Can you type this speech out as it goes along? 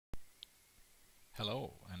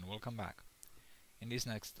Hello and welcome back. In this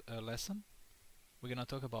next lesson, we're going to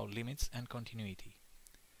talk about limits and continuity.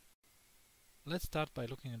 Let's start by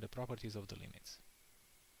looking at the properties of the limits.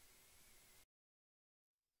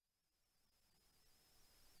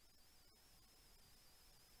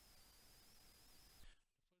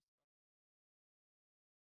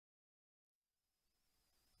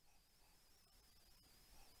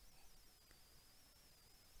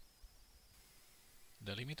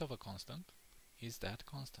 The limit of a constant is that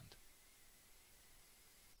constant.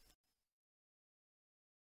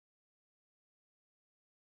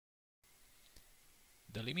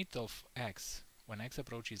 The limit of x when x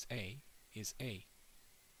approaches a is a.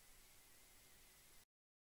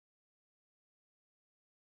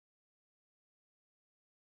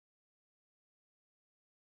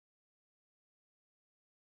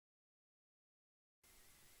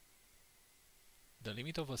 The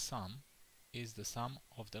limit of a sum is the sum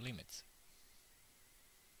of the limits.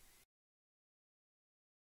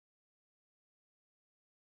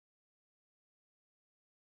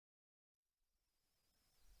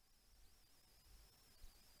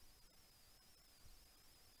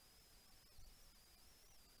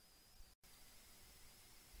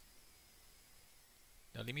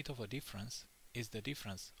 The limit of a difference is the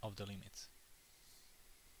difference of the limits.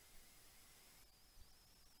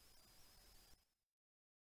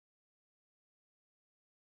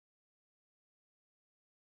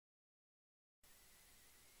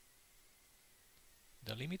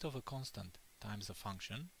 The limit of a constant times a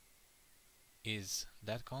function is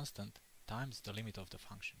that constant times the limit of the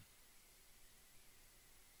function.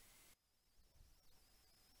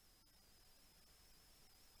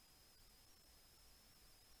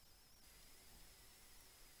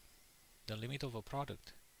 The limit of a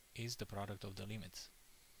product is the product of the limits.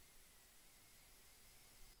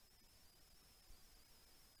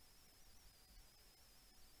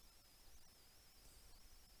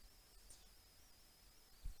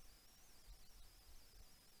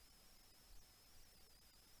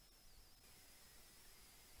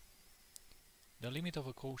 The limit of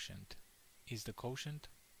a quotient is the quotient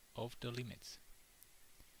of the limits.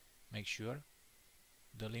 Make sure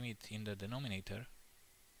the limit in the denominator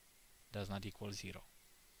does not equal 0.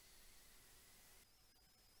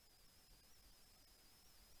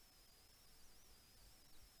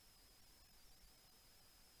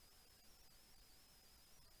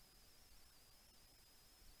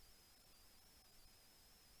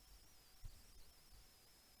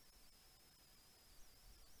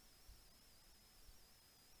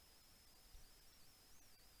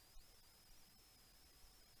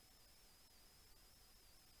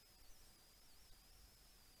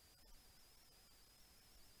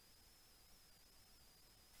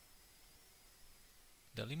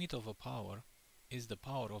 The limit of a power is the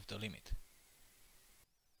power of the limit.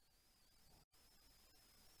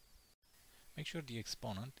 Make sure the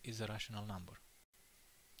exponent is a rational number.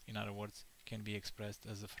 In other words, can be expressed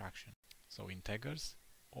as a fraction. So integers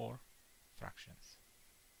or fractions.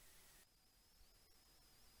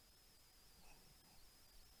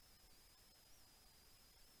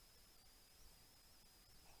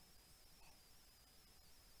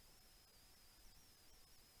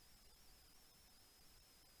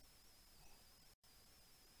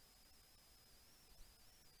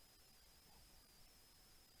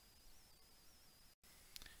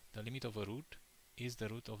 The limit of a root is the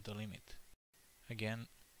root of the limit. Again,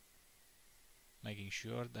 making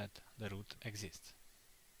sure that the root exists.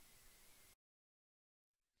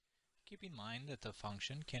 Keep in mind that a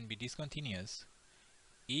function can be discontinuous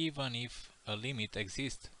even if a limit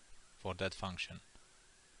exists for that function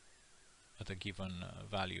at a given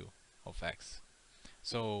value of x.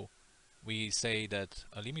 So we say that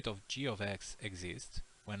a limit of g of x exists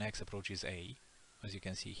when x approaches a, as you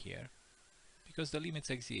can see here, because the limits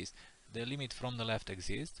exist. The limit from the left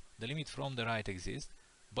exists, the limit from the right exists,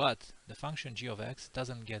 but the function g of x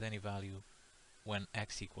doesn't get any value when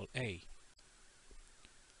x equals a.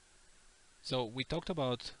 So we talked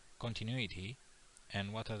about continuity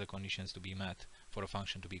and what are the conditions to be met for a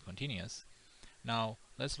function to be continuous. Now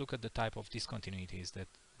let's look at the type of discontinuities that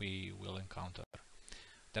we will encounter.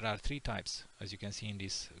 There are three types, as you can see in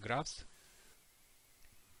these graphs.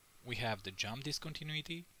 We have the jump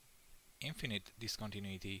discontinuity, infinite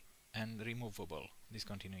discontinuity, and removable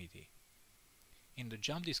discontinuity. In the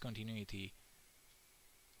jump discontinuity,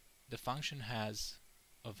 the function has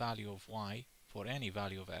a value of y for any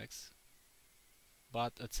value of x,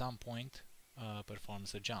 but at some point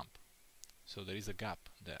performs a jump. So there is a gap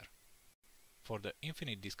there. For the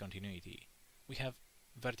infinite discontinuity, we have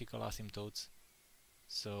vertical asymptotes,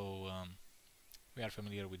 so We are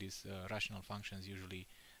familiar with these rational functions usually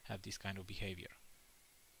have this kind of behavior.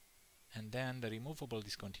 And then the removable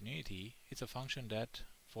discontinuity, it's a function that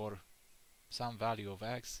for some value of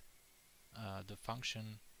x, the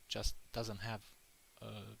function just doesn't have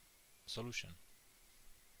a solution.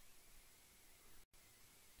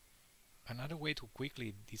 Another way to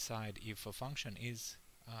quickly decide if a function is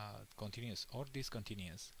continuous or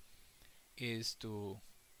discontinuous is to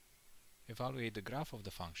evaluate the graph of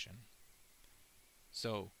the function.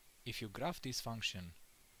 So if you graph this function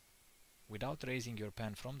without raising your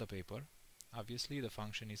pen from the paper, obviously the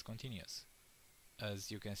function is continuous. As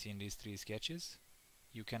you can see in these three sketches,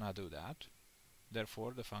 you cannot do that.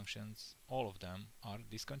 Therefore, the functions, all of them, are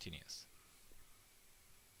discontinuous.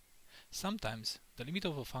 Sometimes the limit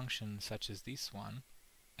of a function such as this one,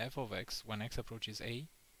 f of x when x approaches a,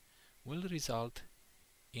 will result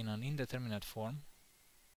in an indeterminate form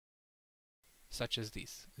such as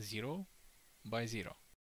this, 0 by 0.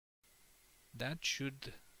 That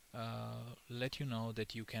should let you know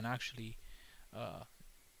that you can actually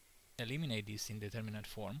eliminate this indeterminate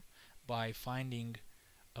form by finding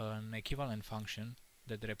an equivalent function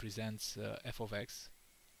that represents f of x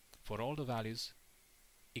for all the values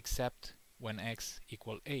except when x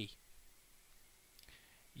equal a.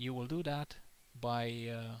 You will do that by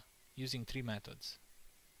using three methods.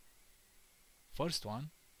 First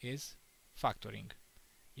one is factoring.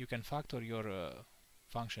 You can factor your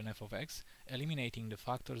function f of x, eliminating the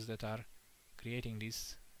factors that are creating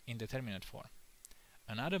this indeterminate form.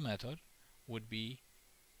 Another method would be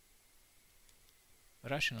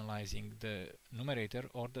rationalizing the numerator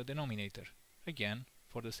or the denominator, again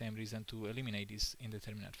for the same reason, to eliminate this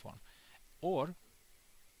indeterminate form, or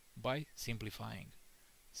by simplifying,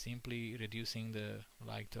 simply reducing the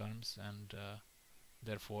like terms and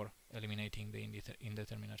therefore eliminating the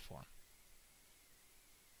indeterminate form.